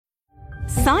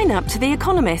Sign up to The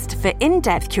Economist for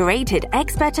in-depth curated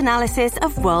expert analysis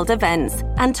of world events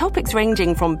and topics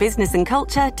ranging from business and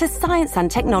culture to science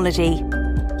and technology.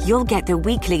 You'll get the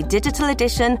weekly digital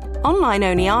edition,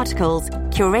 online-only articles,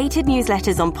 curated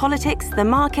newsletters on politics, the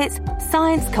markets,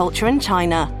 science, culture and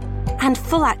China, and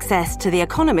full access to The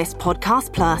Economist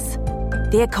Podcast Plus.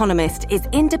 The Economist is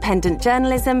independent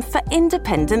journalism for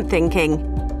independent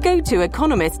thinking. Go to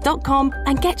economist.com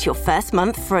and get your first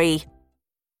month free.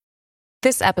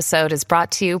 This episode is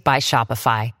brought to you by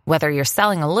Shopify. Whether you're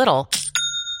selling a little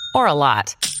or a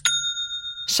lot,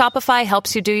 Shopify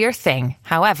helps you do your thing,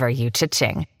 however you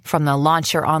cha-ching. From the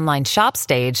launch your online shop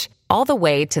stage, all the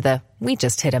way to the we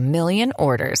just hit 1 million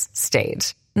orders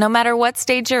stage. No matter what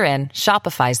stage you're in,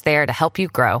 Shopify's there to help you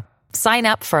grow. Sign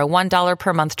up for a $1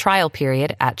 per month trial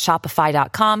period at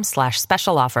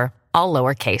shopify.com/special offer, all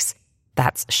lowercase.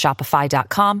 That's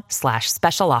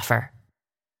shopify.com/special offer.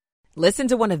 Listen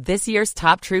to one of this year's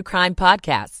top true crime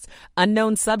podcasts.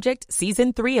 Unknown Subject,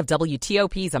 Season 3 of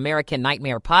WTOP's American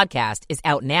Nightmare podcast is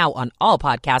out now on all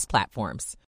podcast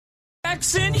platforms.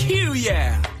 Jackson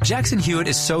Hewitt. Jackson Hewitt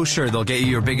is so sure they'll get you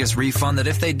your biggest refund that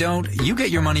if they don't, you get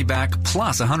your money back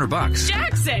plus $100.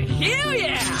 Jackson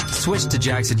Hewitt. Switch to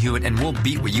Jackson Hewitt and we'll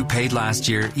beat what you paid last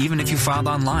year, even if you filed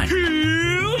online.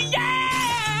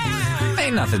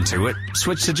 Ain't nothing to it.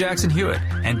 Switch to Jackson Hewitt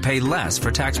and pay less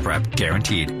for tax prep,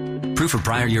 guaranteed. Proof of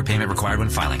prior year payment required when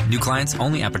filing. New clients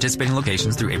only at participating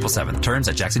locations through April 7th. Terms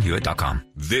at jacksonhewitt.com.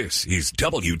 This is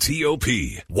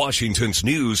WTOP, Washington's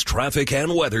news, traffic,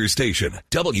 and weather station.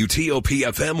 WTOP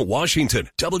FM Washington,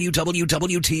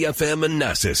 WWWT-FM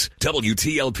Manassas,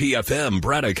 WTLP FM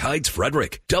Braddock Heights,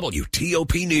 Frederick,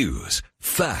 WTOP News.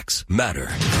 Facts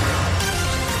matter.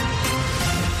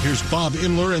 Here's Bob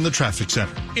Inler in the traffic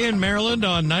center. In Maryland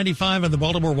on 95 and the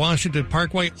Baltimore-Washington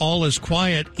Parkway, all is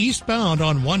quiet. Eastbound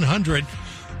on 100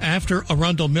 after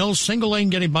Arundel Mills, single lane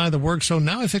getting by the work zone.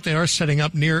 Now I think they are setting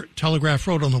up near Telegraph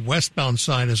Road on the westbound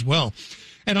side as well.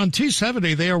 And on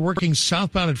 270, they are working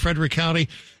southbound in Frederick County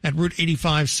at Route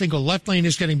 85. Single left lane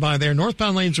is getting by there.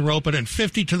 Northbound lanes are open, and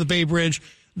 50 to the Bay Bridge,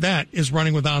 that is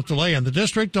running without delay. And the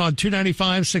district on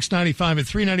 295, 695, and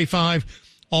 395,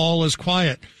 all is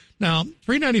quiet. Now,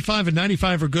 395 and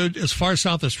 95 are good as far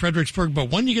south as Fredericksburg,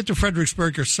 but when you get to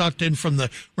Fredericksburg, you're sucked in from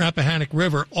the Rappahannock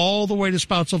River all the way to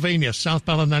Spotsylvania,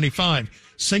 southbound on 95.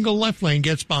 Single left lane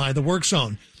gets by the work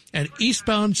zone. And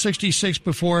eastbound 66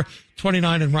 before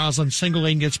 29 in Roslyn, single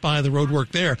lane gets by the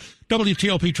roadwork there.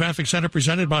 WTOP Traffic Center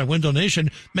presented by Window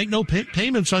Nation. Make no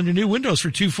payments on your new windows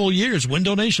for 2 full years.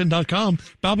 WindowNation.com.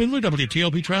 Bob Inler,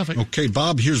 WTOP Traffic. Okay,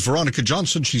 Bob, here's Veronica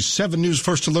Johnson. She's 7 News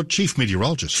First Alert Chief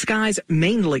Meteorologist. Skies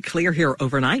mainly clear here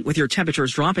overnight with your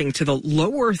temperatures dropping to the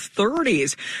lower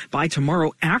 30s. By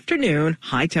tomorrow afternoon,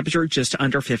 high temperature just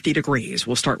under 50 degrees.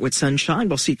 We'll start with sunshine.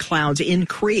 We'll see clouds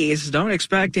increase. Don't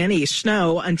expect any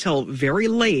snow until very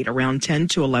late, around 10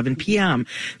 to 11 p.m.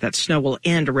 That snow will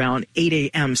end around 8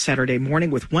 a.m. Saturday morning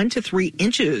with 1 to 3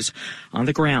 inches on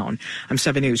the ground. I'm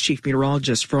 7 News Chief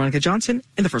Meteorologist Veronica Johnson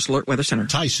in the First Alert Weather Center.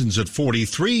 Tyson's at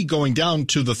 43, going down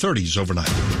to the 30s overnight.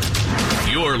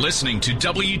 You're listening to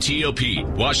WTOP,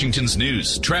 Washington's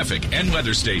news, traffic, and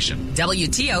weather station.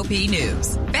 WTOP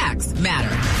News. Facts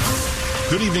matter.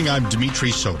 Good evening, I'm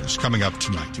Dimitri Sotis. Coming up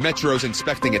tonight. Metro's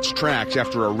inspecting its tracks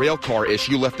after a rail car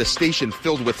issue left the station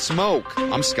filled with smoke.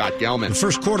 I'm Scott Gelman. The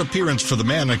first court appearance for the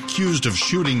man accused of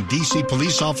shooting D.C.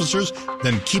 police officers,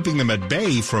 then keeping them at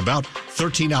bay for about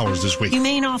 13 hours this week.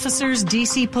 Humane officers,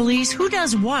 D.C. police, who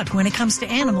does what when it comes to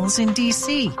animals in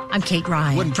D.C.? I'm Kate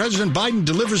Ryan. When President Biden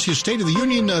delivers his State of the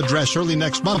Union address early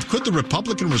next month, could the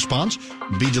Republican response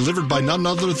be delivered by none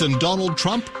other than Donald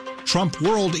Trump? Trump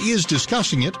World is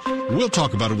discussing it. We'll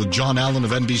talk about it with John Allen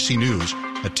of NBC News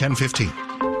at 10:15.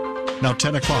 Now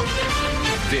 10 o'clock.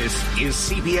 This is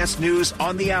CBS News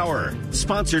on the Hour,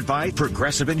 sponsored by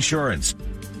Progressive Insurance.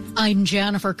 I'm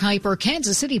Jennifer Kuiper.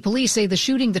 Kansas City police say the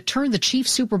shooting that turned the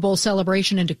Chiefs Super Bowl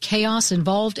celebration into chaos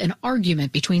involved an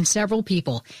argument between several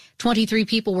people. 23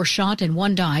 people were shot and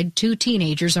 1 died. 2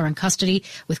 teenagers are in custody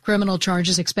with criminal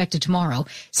charges expected tomorrow.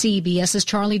 CBS's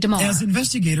Charlie DeMar. As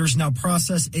investigators now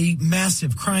process a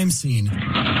massive crime scene,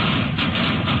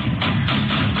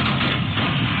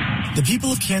 the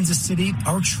people of Kansas City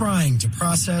are trying to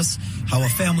process how a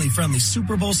family-friendly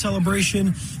Super Bowl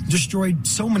celebration destroyed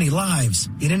so many lives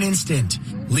in an instant.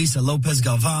 Lisa Lopez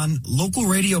Galvan, local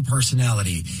radio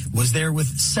personality, was there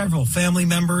with several family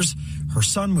members. Her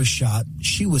son was shot.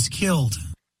 She was killed.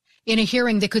 In a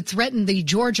hearing that could threaten the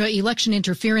Georgia election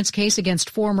interference case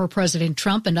against former President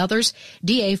Trump and others,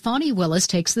 DA Fani Willis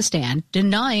takes the stand,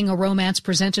 denying a romance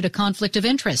presented a conflict of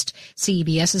interest.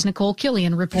 CBS's Nicole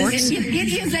Killian reports. It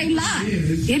is a lie.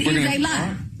 It is a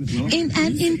lie. In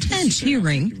an intense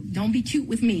hearing. Don't be cute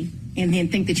with me and then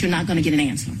think that you're not going to get an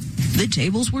answer. The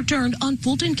tables were turned on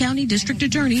Fulton County District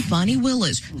Attorney Fani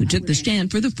Willis, who took the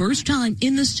stand for the first time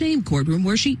in the same courtroom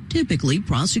where she typically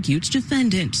prosecutes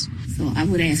defendants. So I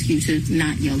would ask you to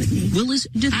not yell at me. Willis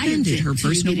defended her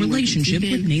personal relationship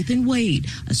with Nathan Wade,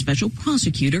 a special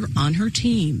prosecutor on her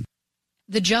team.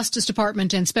 The Justice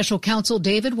Department and Special Counsel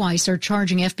David Weiss are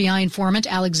charging FBI informant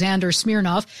Alexander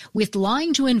Smirnov with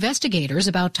lying to investigators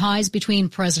about ties between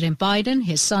President Biden,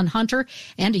 his son Hunter,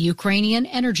 and a Ukrainian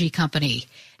energy company.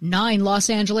 9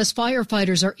 Los Angeles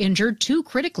firefighters are injured, 2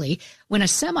 critically, when a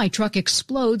semi-truck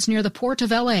explodes near the port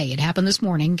of L.A. It happened this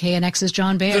morning. KNX's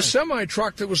John Baird. The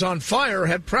semi-truck that was on fire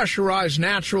had pressurized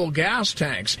natural gas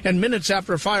tanks, and minutes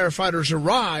after firefighters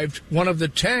arrived, one of the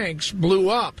tanks blew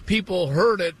up. People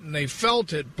heard it, and they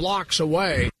felt it blocks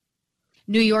away.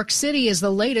 New York City is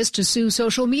the latest to sue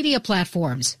social media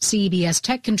platforms. CBS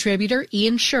tech contributor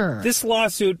Ian Scher. This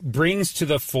lawsuit brings to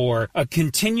the fore a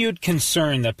continued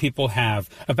concern that people have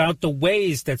about the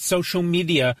ways that social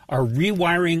media are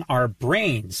rewiring our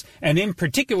brains, and in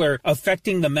particular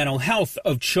affecting the mental health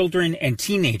of children and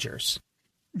teenagers.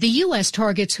 The U.S.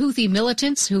 targets Houthi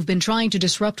militants who've been trying to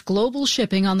disrupt global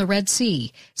shipping on the Red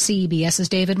Sea. CBS's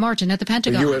David Martin at the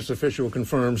Pentagon. The U.S. official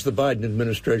confirms the Biden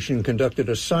administration conducted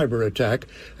a cyber attack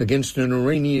against an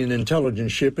Iranian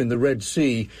intelligence ship in the Red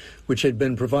Sea, which had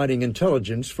been providing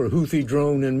intelligence for Houthi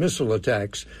drone and missile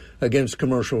attacks against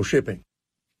commercial shipping.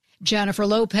 Jennifer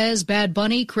Lopez, Bad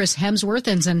Bunny, Chris Hemsworth,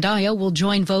 and Zendaya will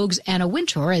join Vogue's Anna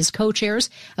Wintour as co-chairs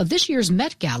of this year's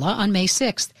Met Gala on May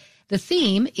 6th. The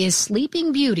theme is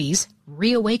Sleeping Beauties,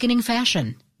 Reawakening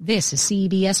Fashion. This is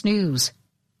CBS News.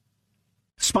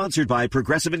 Sponsored by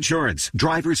Progressive Insurance.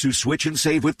 Drivers who switch and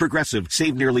save with Progressive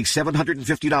save nearly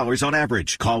 $750 on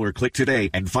average. Call or click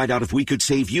today and find out if we could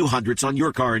save you hundreds on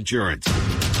your car insurance.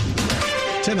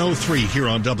 10:03 here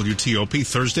on WTOP,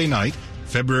 Thursday night,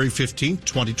 February 15th,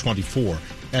 2024.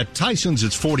 At Tyson's,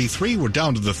 it's 43. We're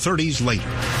down to the 30s later.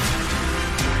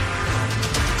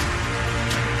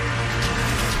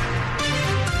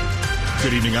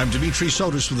 Good evening. I'm Dimitri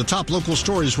Sotis with the top local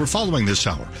stories we're following this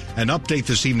hour. An update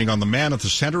this evening on the man at the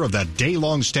center of that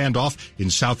day-long standoff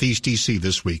in southeast D.C.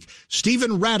 this week.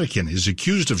 Stephen Radican is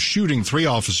accused of shooting 3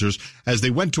 officers as they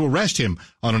went to arrest him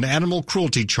on an animal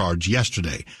cruelty charge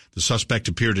yesterday. The suspect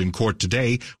appeared in court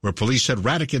today, where police said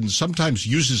Radican sometimes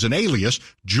uses an alias,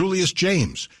 Julius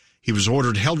James. He was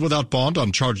ordered held without bond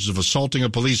on charges of assaulting a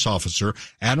police officer,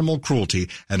 animal cruelty,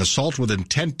 and assault with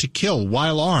intent to kill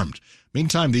while armed.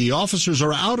 Meantime, the officers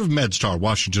are out of MedStar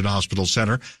Washington Hospital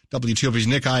Center. WTOP's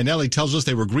Nick Iannelli tells us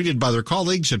they were greeted by their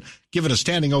colleagues and given a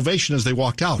standing ovation as they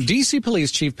walked out. D.C.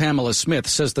 Police Chief Pamela Smith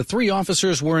says the 3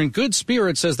 officers were in good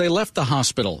spirits as they left the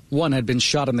hospital. One had been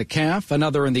shot in the calf,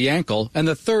 another in the ankle, and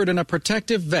the third in a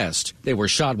protective vest. They were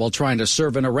shot while trying to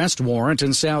serve an arrest warrant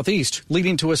in Southeast,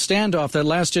 leading to a standoff that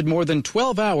lasted more than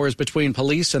 12 hours between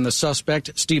police and the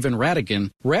suspect, Stephen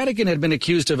Radican. Radican had been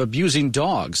accused of abusing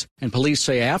dogs, and police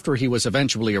say after he was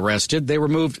eventually arrested, they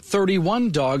removed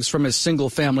 31 dogs from his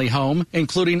single-family home,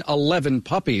 including 11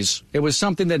 puppies. It was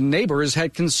something that neighbors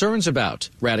had concerns about.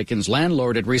 Radican's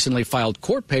landlord had recently filed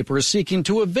court papers seeking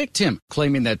to evict him,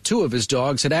 claiming that 2 of his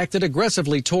dogs had acted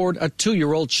aggressively toward a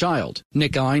 2-year-old child.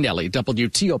 Nick Iannelli,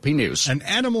 WTOP News. An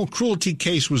animal cruelty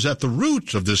case was at the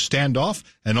root of this standoff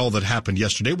and all that happened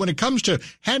yesterday. When it comes to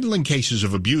handling cases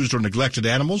of abused or neglected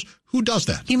animals, who does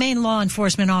that? Humane law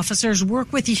enforcement officers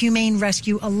work with the Humane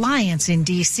Rescue Alliance in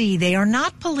D.C. They are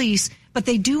not police, but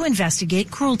they do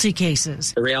investigate cruelty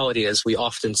cases. The reality is we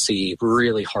often see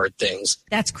really hard things.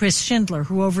 That's Chris Schindler,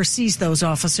 who oversees those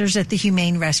officers at the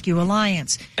Humane Rescue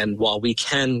Alliance. And while we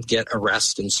can get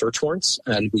arrest and search warrants,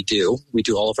 and we do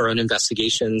all of our own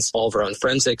investigations, all of our own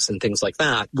forensics and things like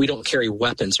that, we don't carry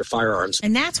weapons or firearms.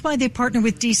 And that's why they partner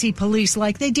with D.C. police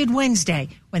like they did Wednesday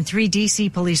when 3 D.C.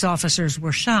 police officers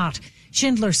were shot.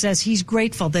 Schindler says he's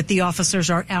grateful that the officers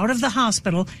are out of the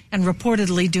hospital and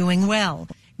reportedly doing well.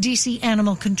 D.C.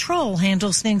 Animal Control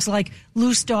handles things like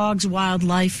loose dogs,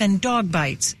 wildlife, and dog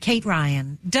bites. Kate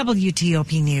Ryan,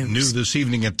 WTOP News. New this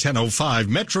evening at 10:05,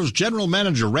 Metro's General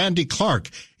Manager Randy Clark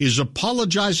is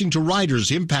apologizing to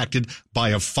riders impacted by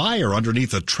a fire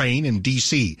underneath a train in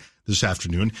D.C. this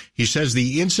afternoon. He says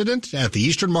the incident at the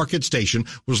Eastern Market Station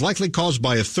was likely caused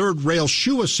by a third rail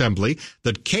shoe assembly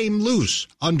that came loose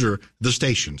under the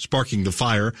station, sparking the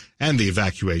fire and the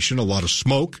evacuation. A lot of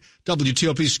smoke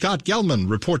WTOP's Scott Gelman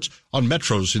reports on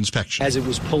Metro's inspection. As it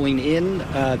was pulling in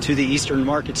to the Eastern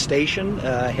Market Station,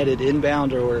 headed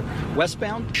inbound or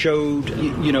westbound, showed,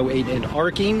 an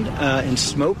arcing and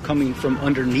smoke coming from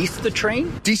underneath the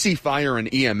train. DC Fire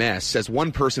and EMS says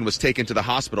one person was taken to the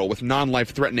hospital with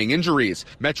non-life-threatening injuries.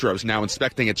 Metro's now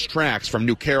inspecting its tracks from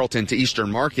New Carrollton to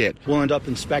Eastern Market. We'll end up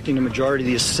inspecting the majority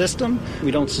of the system.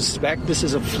 We don't suspect this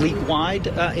is a fleet-wide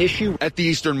issue. At the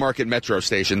Eastern Market Metro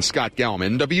Station, Scott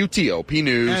Gelman, WTOP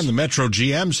News. And the Metro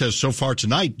GM says so far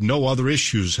tonight, no other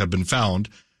issues have been found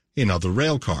in other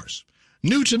rail cars.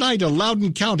 New tonight, a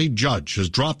Loudoun County judge has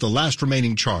dropped the last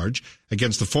remaining charge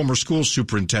against the former school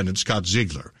superintendent, Scott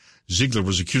Ziegler. Ziegler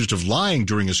was accused of lying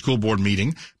during a school board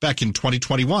meeting back in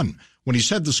 2021 when he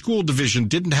said the school division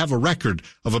didn't have a record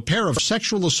of a pair of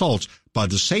sexual assaults by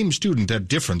the same student at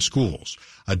different schools.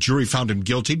 A jury found him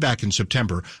guilty back in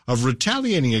September of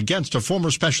retaliating against a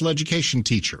former special education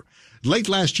teacher. Late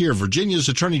last year, Virginia's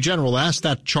Attorney General asked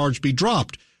that charge be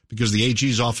dropped because the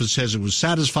AG's office says it was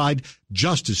satisfied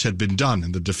justice had been done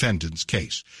in the defendant's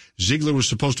case. Ziegler was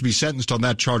supposed to be sentenced on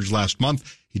that charge last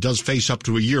month. He does face up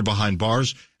to a year behind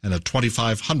bars and a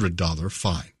 $2,500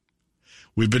 fine.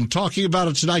 We've been talking about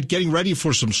it tonight, getting ready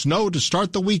for some snow to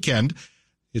start the weekend.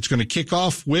 It's going to kick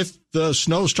off with the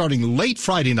snow starting late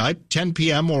Friday night, 10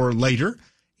 p.m. or later,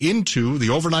 into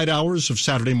the overnight hours of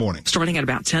Saturday morning. Starting at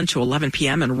about 10 to 11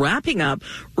 p.m. and wrapping up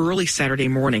early Saturday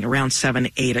morning around 7,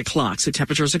 8 o'clock. So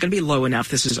temperatures are going to be low enough.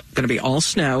 This is going to be all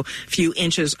snow, few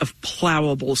inches of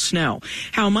plowable snow.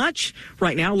 How much?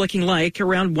 Right now looking like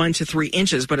around 1 to 3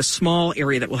 inches, but a small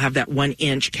area that will have that 1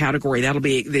 inch category. That'll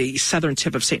be the southern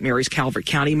tip of St. Mary's, Calvert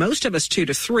County. Most of us 2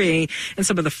 to 3, and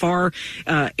some of the far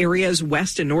areas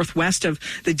west and northwest of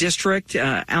the district,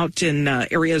 out in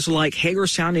areas like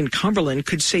Hagerstown and Cumberland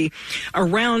could see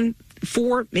around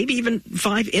 4, maybe even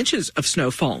 5 inches of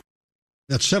snowfall.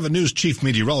 That's 7 News Chief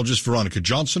Meteorologist Veronica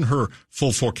Johnson. Her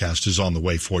full forecast is on the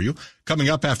way for you. Coming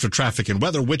up after traffic and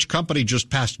weather, which company just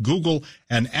passed Google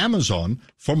and Amazon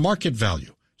for market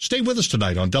value? Stay with us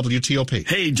tonight on WTOP.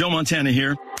 Hey, Joe Montana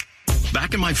here.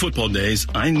 Back in my football days,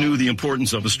 I knew the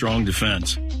importance of a strong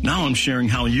defense. Now I'm sharing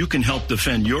how you can help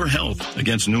defend your health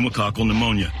against pneumococcal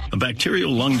pneumonia, a bacterial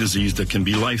lung disease that can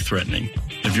be life-threatening.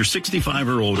 If you're 65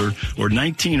 or older or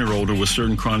 19 or older with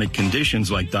certain chronic conditions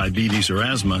like diabetes or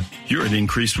asthma, you're at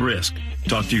increased risk.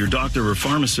 Talk to your doctor or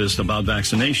pharmacist about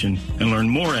vaccination and learn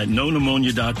more at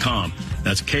knowpneumonia.com.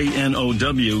 That's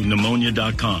KNOW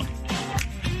pneumonia.com.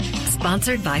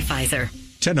 Sponsored by Pfizer.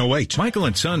 10:08. Michael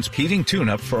and Son's heating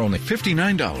tune-up for only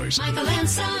 $59. Michael and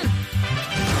Son.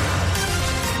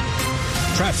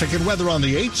 Traffic and weather on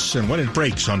the 8s and when it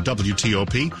breaks on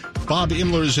WTOP. Bob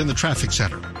Imler is in the traffic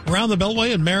center. Around the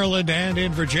Beltway in Maryland and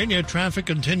in Virginia, traffic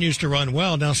continues to run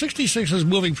well. Now, 66 is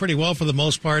moving pretty well for the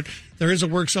most part. There is a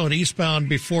work zone eastbound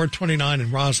before 29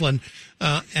 in Roslyn,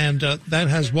 and that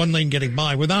has one lane getting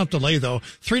by without delay, though.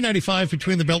 395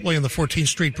 between the Beltway and the 14th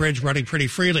Street Bridge running pretty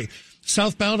freely.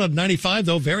 Southbound on 95,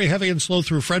 though, very heavy and slow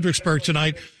through Fredericksburg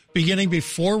tonight, beginning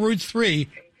before Route 3.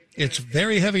 It's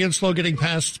very heavy and slow getting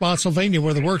past Spotsylvania,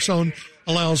 where the work zone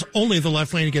allows only the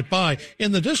left lane to get by.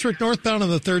 In the district, northbound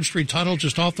on the 3rd Street Tunnel,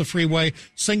 just off the freeway,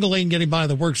 single lane getting by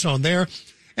the work zone there.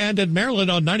 And in Maryland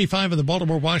on 95 and the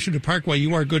Baltimore-Washington Parkway,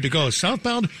 you are good to go.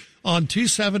 Southbound on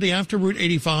 270 after Route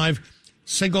 85,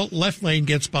 single left lane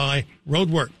gets by road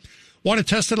work. Want to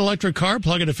test an electric car?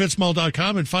 Plug into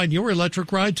Fitzmall.com and find your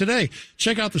electric ride today.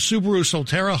 Check out the Subaru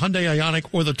Solterra, Hyundai Ioniq,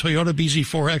 or the Toyota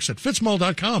BZ4X at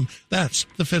Fitzmall.com. That's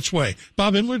the Fitz way.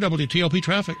 Bob Imler, WTOP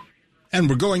Traffic. And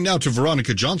we're going now to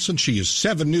Veronica Johnson. She is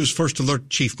 7 News First Alert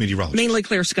Chief Meteorologist. Mainly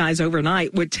clear skies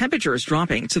overnight with temperatures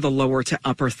dropping to the lower to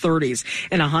upper 30s.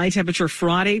 And a high temperature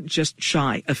Friday just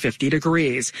shy of 50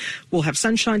 degrees. We'll have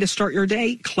sunshine to start your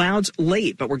day. Clouds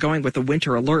late, but we're going with a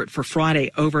winter alert for Friday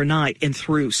overnight and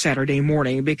through Saturday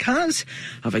morning because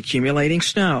of accumulating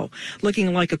snow.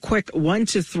 Looking like a quick 1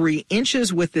 to 3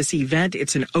 inches with this event.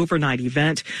 It's an overnight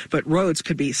event, but roads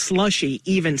could be slushy,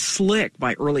 even slick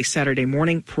by early Saturday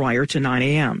morning prior to 9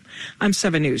 a.m. I'm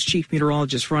 7 News Chief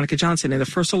Meteorologist Veronica Johnson in the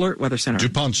First Alert Weather Center.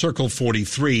 DuPont Circle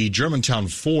 43, Germantown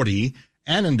 40,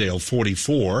 Annandale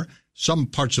 44. Some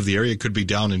parts of the area could be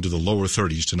down into the lower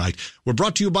 30s tonight. We're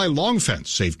brought to you by Long Fence.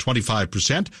 Save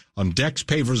 25% on decks,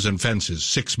 pavers, and fences.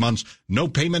 6 months, no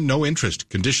payment, no interest.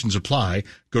 Conditions apply.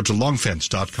 Go to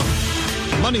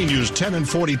longfence.com. Money News 10 and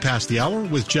 40 past the hour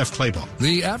with Jeff Clabaugh.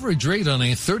 The average rate on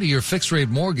a 30-year fixed-rate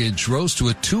mortgage rose to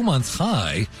a 2-month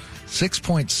high,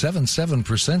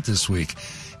 6.77% this week.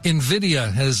 NVIDIA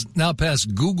has now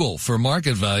passed Google for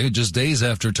market value just days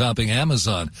after topping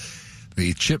Amazon.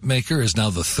 The chip maker is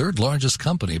now the 3rd largest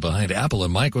company behind Apple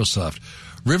and Microsoft.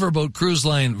 Riverboat cruise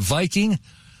line Viking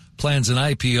plans an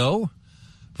IPO.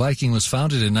 Viking was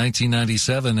founded in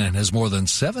 1997 and has more than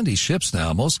 70 ships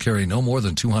now, most carry no more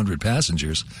than 200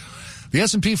 passengers. The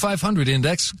S&P 500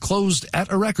 index closed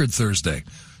at a record Thursday.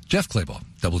 Jeff Clabaugh,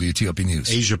 WTOP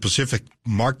News. Asia Pacific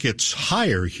markets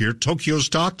higher here. Tokyo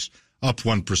stocks up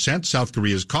 1%. South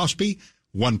Korea's Kospi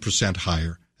 1%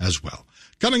 higher as well.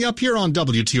 Coming up here on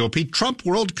WTOP, Trump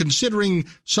world considering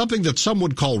something that some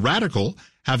would call radical,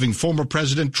 having former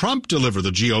President Trump deliver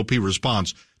the GOP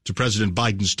response to President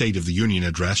Biden's State of the Union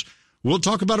address. We'll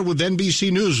talk about it with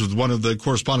NBC News with one of the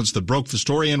correspondents that broke the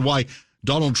story and why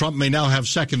Donald Trump may now have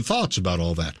second thoughts about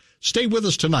all that. Stay with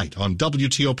us tonight on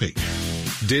WTOP.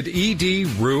 Did ED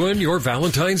ruin your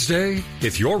Valentine's Day?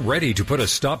 If you're ready to put a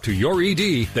stop to your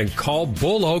ED, then call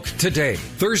Bull Oak today.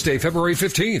 Thursday, February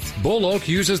 15th. Bull Oak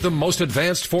uses the most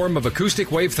advanced form of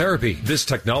acoustic wave therapy. This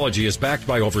technology is backed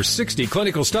by over 60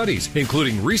 clinical studies,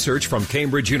 including research from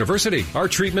Cambridge University. Our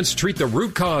treatments treat the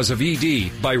root cause of ED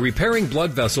by repairing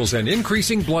blood vessels and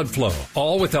increasing blood flow,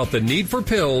 all without the need for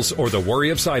pills or the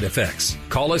worry of side effects.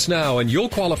 Call us now and you'll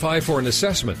qualify for an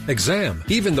assessment, exam,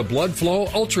 even the blood flow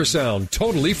ultrasound,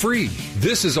 totally free.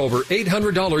 This is over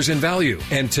 $800 in value.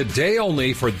 And today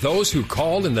only, for those who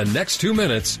call in the next 2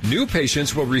 minutes, new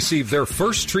patients will receive their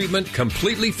first treatment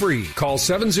completely free. Call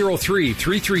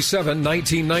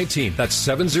 703-337-1919. That's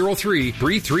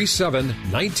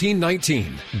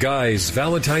 703-337-1919. Guys,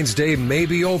 Valentine's Day may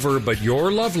be over, but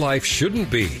your love life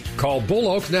shouldn't be. Call Bull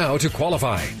Oak now to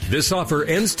qualify. This offer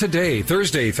ends today,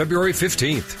 Thursday, February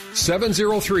 15th.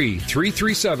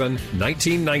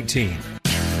 703-337-1919.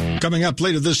 Coming up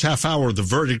later this half hour, the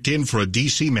verdict in for a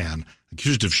D.C. man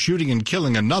accused of shooting and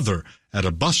killing another at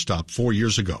a bus stop 4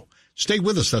 years ago. Stay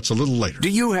with us. That's a little later. Do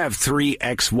you have 3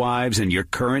 ex-wives and your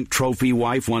current trophy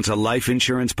wife wants a life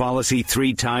insurance policy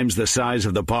 3 times the size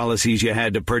of the policies you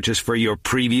had to purchase for your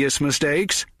previous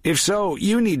mistakes? If so,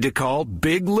 you need to call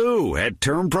Big Lou at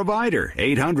Term Provider,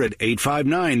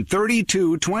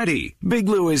 800-859-3220. Big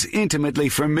Lou is intimately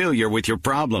familiar with your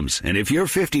problems, and if you're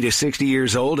 50 to 60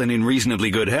 years old and in reasonably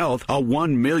good health, a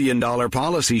 $1 million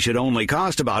policy should only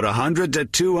cost about $100 to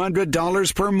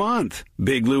 $200 per month.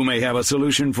 Big Lou may have a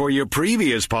solution for your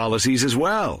previous policies as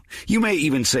well. You may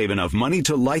even save enough money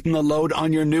to lighten the load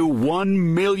on your new $1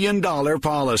 million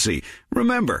policy.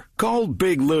 Remember, call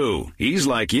Big Lou. He's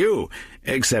like you,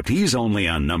 except he's only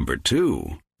on number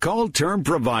 2. Call Term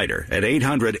Provider at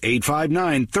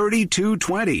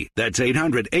 800-859-3220. That's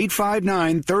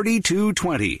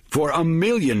 800-859-3220 for $1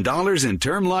 million in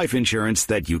term life insurance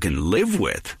that you can live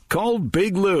with. Call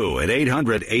Big Lou at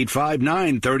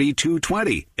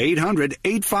 800-859-3220.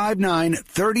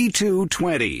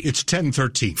 800-859-3220. It's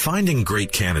 10:13. Finding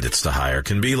great candidates to hire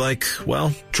can be like,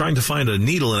 well, trying to find a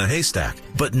needle in a haystack,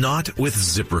 but not with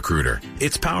ZipRecruiter.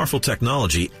 Its powerful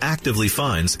technology actively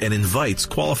finds and invites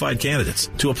qualified candidates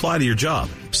to apply to your job.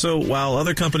 So while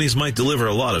other companies might deliver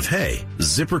a lot of hay,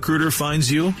 ZipRecruiter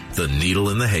finds you the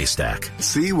needle in the haystack.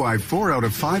 See why 4 out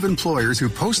of 5 employers who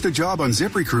post a job on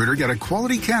ZipRecruiter get a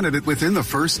quality candidate within the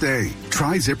first day.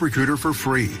 Try ZipRecruiter for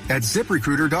free at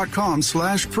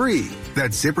ZipRecruiter.com/free.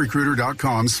 That's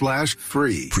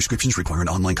ZipRecruiter.com/free. Prescriptions require an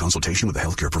online consultation with a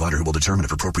healthcare provider who will determine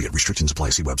if appropriate. Restrictions apply.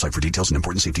 See website for details and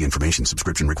important safety information.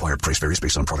 Subscription required. Price varies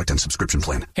based on product and subscription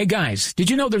plan. Hey guys, did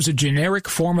you know there's a generic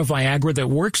form of Viagra that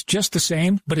works just the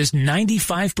same, but is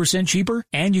 95% cheaper,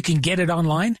 and you can get it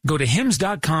online? Go to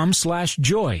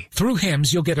hims.com/joy. Through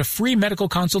Hims, you'll get a free medical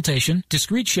consultation,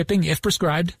 discreet shipping if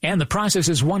prescribed, and the process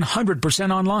is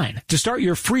 100% online. To start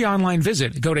your free online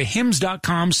visit, go to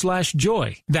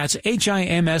hims.com/joy. That's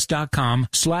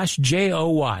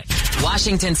HIMS.com/JOY.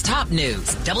 Washington's top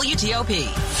news, WTOP.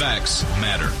 Facts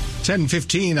matter.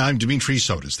 10:15, I'm Dimitri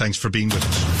Sotis. Thanks for being with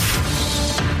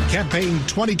us. Campaign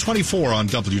 2024 on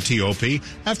WTOP.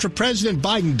 After President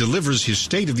Biden delivers his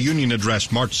State of the Union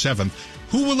address March 7th,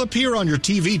 who will appear on your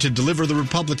TV to deliver the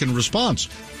Republican response?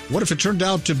 What if it turned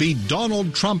out to be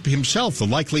Donald Trump himself, the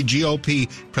likely GOP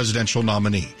presidential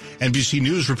nominee? NBC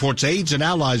News reports aides and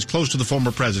allies close to the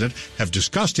former president have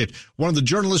discussed it. One of the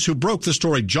journalists who broke the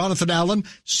story, Jonathan Allen,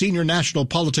 senior national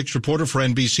politics reporter for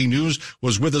NBC News,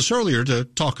 was with us earlier to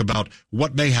talk about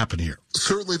what may happen here.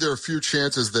 Certainly there are a few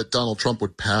chances that Donald Trump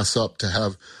would pass up to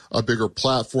have a bigger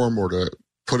platform or to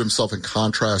put himself in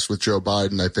contrast with Joe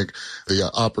Biden. I think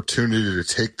the opportunity to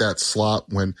take that slot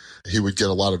when he would get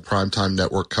a lot of primetime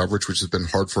network coverage, which has been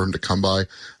hard for him to come by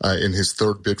in his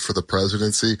third bid for the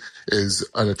presidency, is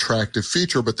an attractive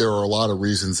feature, but there are a lot of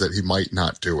reasons that he might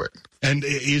not do it. And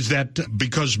is that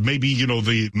because maybe,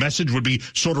 the message would be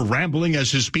sort of rambling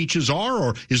as his speeches are,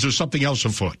 or is there something else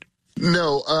afoot?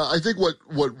 No, I think what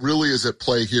really is at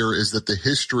play here is that the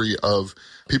history of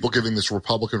people giving this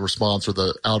Republican response or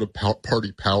the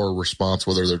out-of-party power response,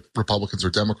 whether they're Republicans or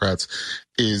Democrats,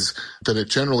 is that it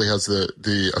generally has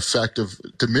the effect of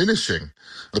diminishing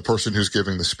the person who's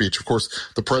giving the speech. Of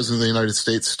course, the President of the United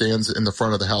States stands in the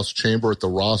front of the House chamber at the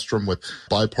rostrum with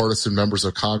bipartisan members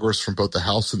of Congress from both the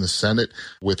House and the Senate,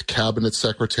 with cabinet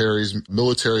secretaries,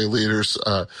 military leaders,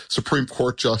 Supreme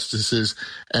Court justices,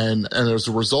 and as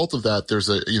a result of that, there's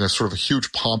a sort of a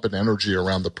huge pomp and energy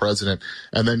around the president,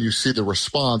 and then you see the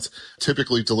response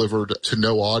typically delivered to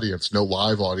no audience, no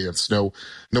live audience, no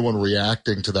one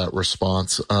reacting to that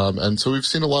response, and so we've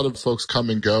seen a lot of folks come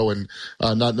and go and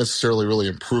not necessarily really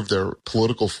improve their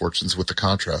political fortunes with the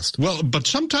contrast. Well, but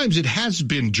sometimes it has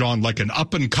been, John, like an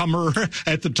up-and-comer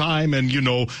at the time, and,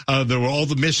 there were all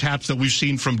the mishaps that we've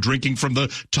seen from drinking from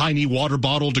the tiny water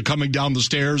bottle to coming down the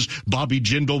stairs, Bobby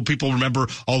Jindal, people remember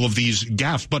all of these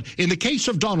gaffes. But in the case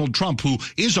of Donald Trump, who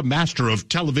is a master of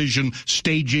television,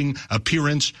 staging,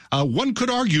 appearance, one could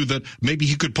argue that maybe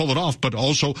he could pull it off, but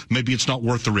also maybe it's not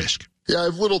worth the risk. Yeah, I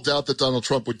have little doubt that Donald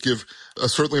Trump would give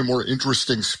certainly a more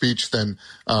interesting speech than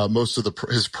most of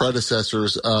his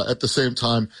predecessors. At the same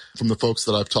time, from the folks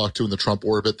that I've talked to in the Trump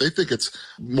orbit, they think it's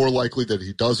more likely that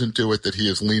he doesn't do it, that he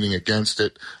is leaning against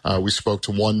it. We spoke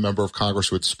to one member of Congress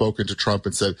who had spoken to Trump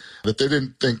and said that they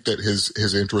didn't think that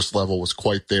his interest level was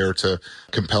quite there to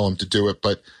compel him to do it,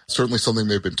 but certainly something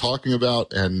they've been talking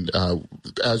about. And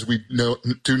as we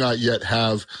do not yet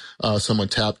have someone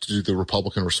tapped to do the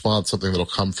Republican response, something that'll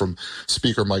come from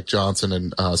Speaker Mike Johnson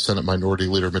and Senate Minority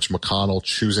Leader Mitch McConnell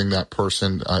choosing that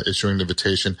person, issuing an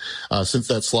invitation. Since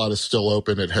that slot is still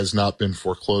open, it has not been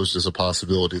foreclosed as a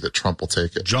possibility that Trump will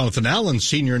take it. Jonathan Allen,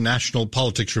 senior national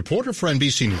politics reporter for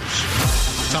NBC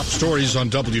News. Top stories on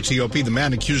WTOP. The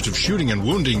man accused of shooting and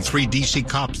wounding 3 D.C.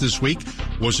 cops this week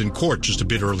was in court just a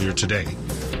bit earlier today.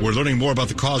 We're learning more about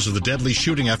the cause of the deadly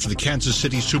shooting after the Kansas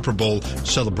City Super Bowl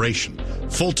celebration.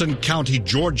 Fulton County,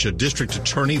 Georgia District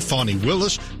Attorney Fonnie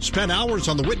Willis spent hours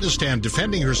on the witness stand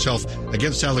defending herself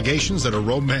against allegations that a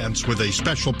romance with a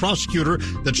special prosecutor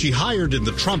that she hired in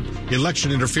the Trump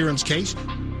election interference case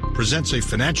presents a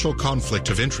financial conflict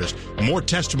of interest. More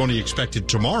testimony expected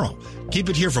tomorrow. Keep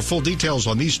it here for full details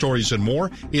on these stories and more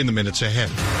in the minutes ahead.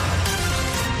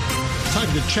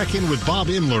 Time to check in with Bob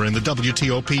Imler in the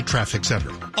WTOP Traffic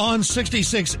Center. On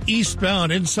 66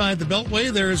 eastbound inside the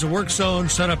Beltway, there is a work zone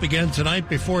set up again tonight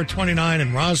before 29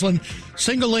 in Roslyn.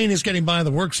 Single lane is getting by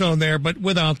the work zone there, but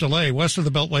without delay. West of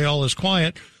the Beltway, all is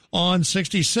quiet on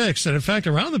 66. And in fact,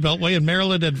 around the Beltway in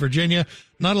Maryland and Virginia,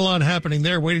 not a lot happening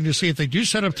there. Waiting to see if they do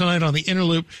set up tonight on the inner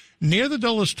loop near the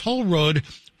Dulles Toll Road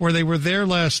where they were there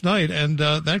last night. And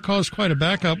that caused quite a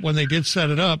backup when they did set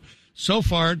it up. So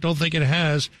far, don't think it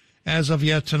has as of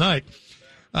yet tonight.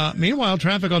 Meanwhile,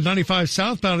 traffic on 95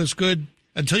 southbound is good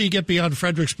until you get beyond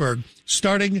Fredericksburg.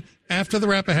 Starting after the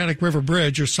Rappahannock River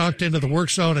Bridge, you're socked into the work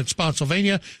zone at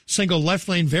Spotsylvania. Single left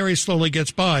lane very slowly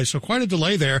gets by, so quite a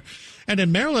delay there. And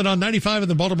in Maryland on 95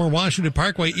 and the Baltimore-Washington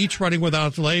Parkway, each running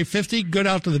without delay. 50 good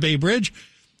out to the Bay Bridge.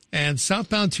 And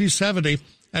southbound 270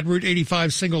 at Route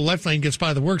 85, single left lane gets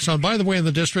by the work zone. By the way, in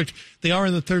the district, they are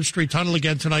in the 3rd Street Tunnel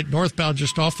again tonight, northbound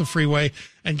just off the freeway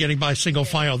and getting by single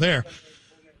file there.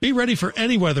 Be ready for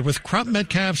any weather with Crop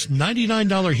Metcalf's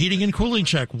 $99 heating and cooling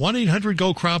check.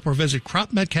 1-800-GO-CROP or visit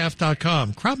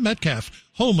cropmetcalf.com. Crop Metcalf,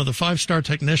 home of the 5-star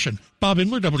technician. Bob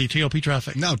Imler, WTOP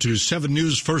Traffic. Now to 7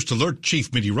 News First Alert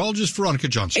Chief Meteorologist Veronica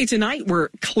Johnson. Hey, tonight we're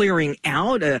clearing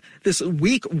out this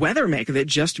weak weather maker that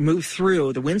just moved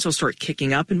through. The winds will start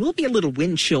kicking up and we'll be a little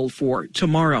wind chilled for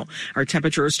tomorrow. Our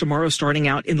temperatures tomorrow starting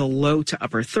out in the low to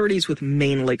upper 30s with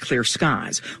mainly clear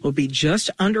skies. We'll be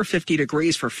just under 50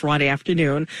 degrees for Friday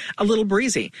afternoon, a little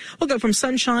breezy. We'll go from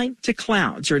sunshine to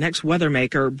clouds. Your next weather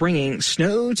maker bringing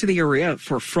snow to the area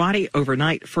for Friday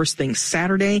overnight. First thing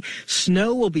Saturday,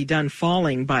 snow will be done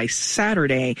falling by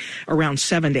Saturday around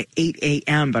 7 to 8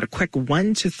 a.m., but a quick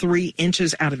 1 to 3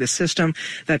 inches out of the system.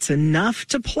 That's enough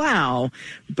to plow,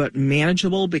 but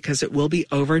manageable because it will be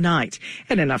overnight.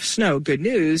 And enough snow, good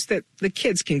news, that the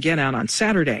kids can get out on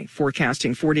Saturday.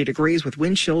 Forecasting 40 degrees with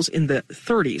wind chills in the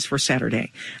 30s for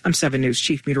Saturday. I'm 7 News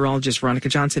Chief Meteorologist Veronica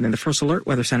Johnson in the First Alert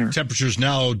Weather Center. Temperatures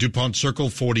now, DuPont Circle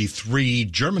 43,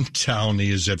 Germantown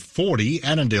is at 40,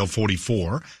 Annandale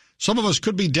 44. Some of us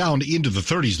could be down into the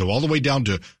 30s, though, all the way down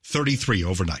to 33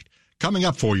 overnight. Coming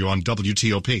up for you on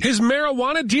WTOP. His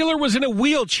marijuana dealer was in a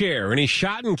wheelchair, and he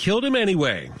shot and killed him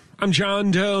anyway. I'm John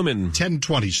Doman.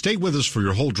 1020. Stay with us for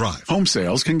your whole drive. Home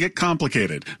sales can get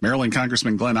complicated. Maryland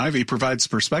Congressman Glenn Ivey provides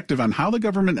perspective on how the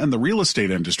government and the real estate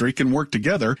industry can work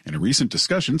together in a recent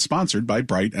discussion sponsored by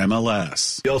Bright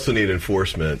MLS. You also need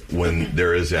enforcement when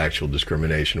there is actual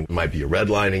discrimination. It might be a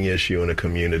redlining issue in a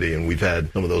community, and we've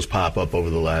had some of those pop up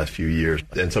over the last few years.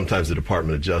 And sometimes the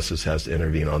Department of Justice has to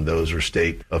intervene on those, or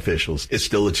state officials. It's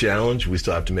still a challenge. We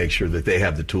still have to make sure that they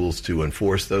have the tools to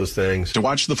enforce those things. To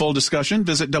watch the full discussion,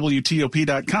 visit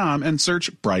WTOP.com and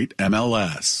search Bright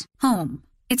MLS. Home.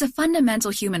 It's a fundamental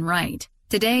human right.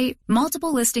 Today,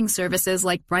 multiple listing services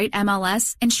like Bright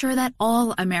MLS ensure that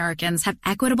all Americans have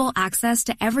equitable access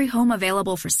to every home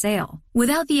available for sale.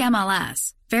 Without the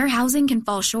MLS, fair housing can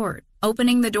fall short,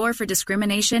 opening the door for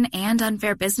discrimination and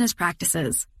unfair business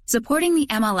practices. Supporting the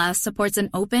MLS supports an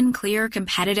open, clear,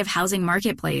 competitive housing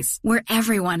marketplace where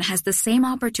everyone has the same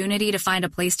opportunity to find a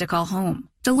place to call home.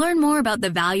 To learn more about the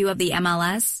value of the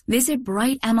MLS, visit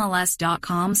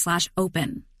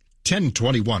brightmls.com/open.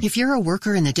 1021. If you're a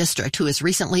worker in the district who has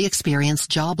recently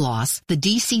experienced job loss, the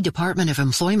D.C. Department of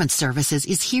Employment Services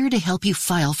is here to help you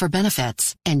file for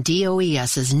benefits. And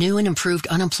DOES's new and improved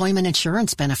unemployment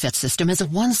insurance benefit system is a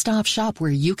one-stop shop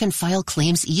where you can file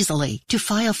claims easily. To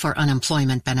file for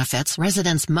unemployment benefits,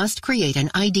 residents must create an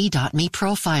ID.me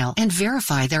profile and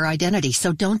verify their identity,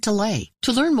 so don't delay.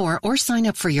 To learn more or sign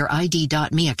up for your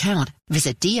ID.me account,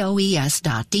 visit does.dc.gov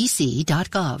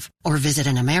or visit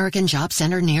an American Job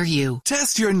Center near you.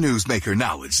 Test your newsmaker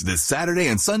knowledge this Saturday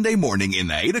and Sunday morning in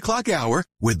the 8 o'clock hour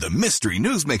with the Mystery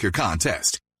Newsmaker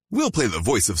Contest. We'll play the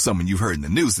voice of someone you've heard in the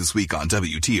news this week on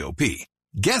WTOP.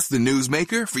 Guess the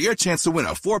newsmaker for your chance to win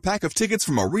a 4-pack of tickets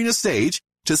from Arena Stage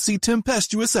to see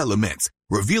Tempestuous Elements,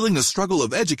 revealing the struggle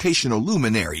of educational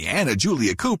luminary Anna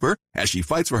Julia Cooper as she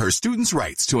fights for her students'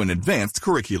 rights to an advanced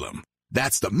curriculum.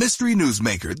 That's the Mystery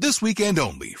Newsmaker this weekend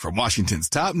only from Washington's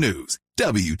top news,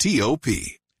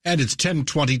 WTOP. And it's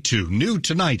 1022. New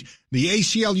tonight, the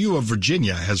ACLU of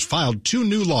Virginia has filed 2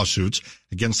 new lawsuits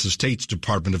against the state's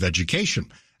Department of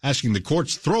Education, asking the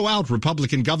courts throw out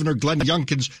Republican Governor Glenn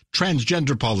Youngkin's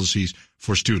transgender policies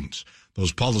for students.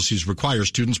 Those policies require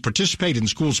students participate in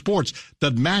school sports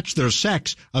that match their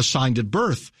sex assigned at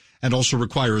birth, and also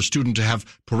require a student to have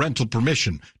parental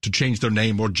permission to change their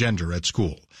name or gender at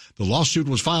school. The lawsuit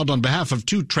was filed on behalf of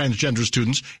 2 transgender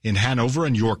students in Hanover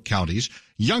and York counties.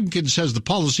 Youngkin says the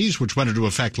policies, which went into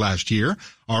effect last year,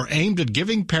 are aimed at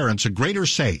giving parents a greater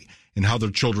say in how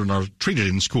their children are treated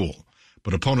in school.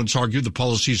 But opponents argue the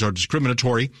policies are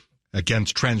discriminatory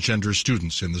against transgender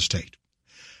students in the state.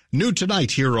 New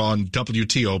tonight here on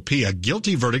WTOP, a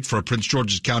guilty verdict for a Prince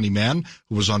George's County man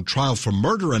who was on trial for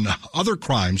murder and other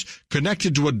crimes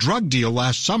connected to a drug deal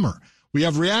last summer. We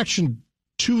have reaction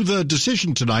to the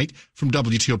decision tonight from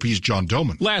WTOP's John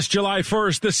Doman. Last July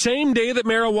 1st, the same day that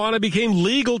marijuana became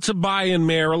legal to buy in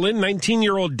Maryland,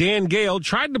 19-year-old Dan Gale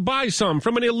tried to buy some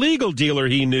from an illegal dealer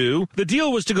he knew. The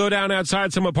deal was to go down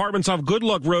outside some apartments off Good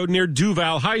Luck Road near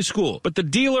Duval High School. But the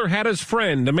dealer had his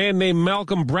friend, a man named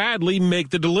Malcolm Bradley, make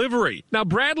the delivery. Now,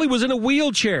 Bradley was in a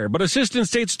wheelchair, but Assistant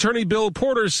State's Attorney Bill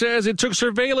Porter says it took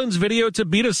surveillance video to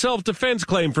beat a self-defense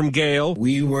claim from Gale.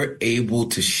 We were able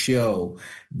to show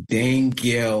Dan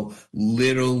Gale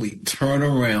literally turn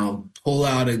around, pull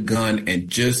out a gun, and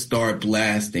just start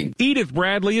blasting. Edith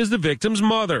Bradley is the victim's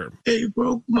mother. It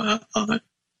broke my heart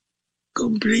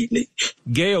completely.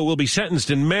 Gale will be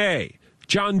sentenced in May.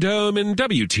 John Doman,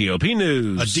 WTOP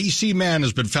News. A D.C. man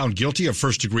has been found guilty of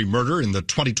first-degree murder in the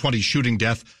 2020 shooting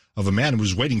death of a man who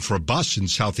was waiting for a bus in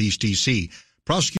southeast D.C. Prosecutors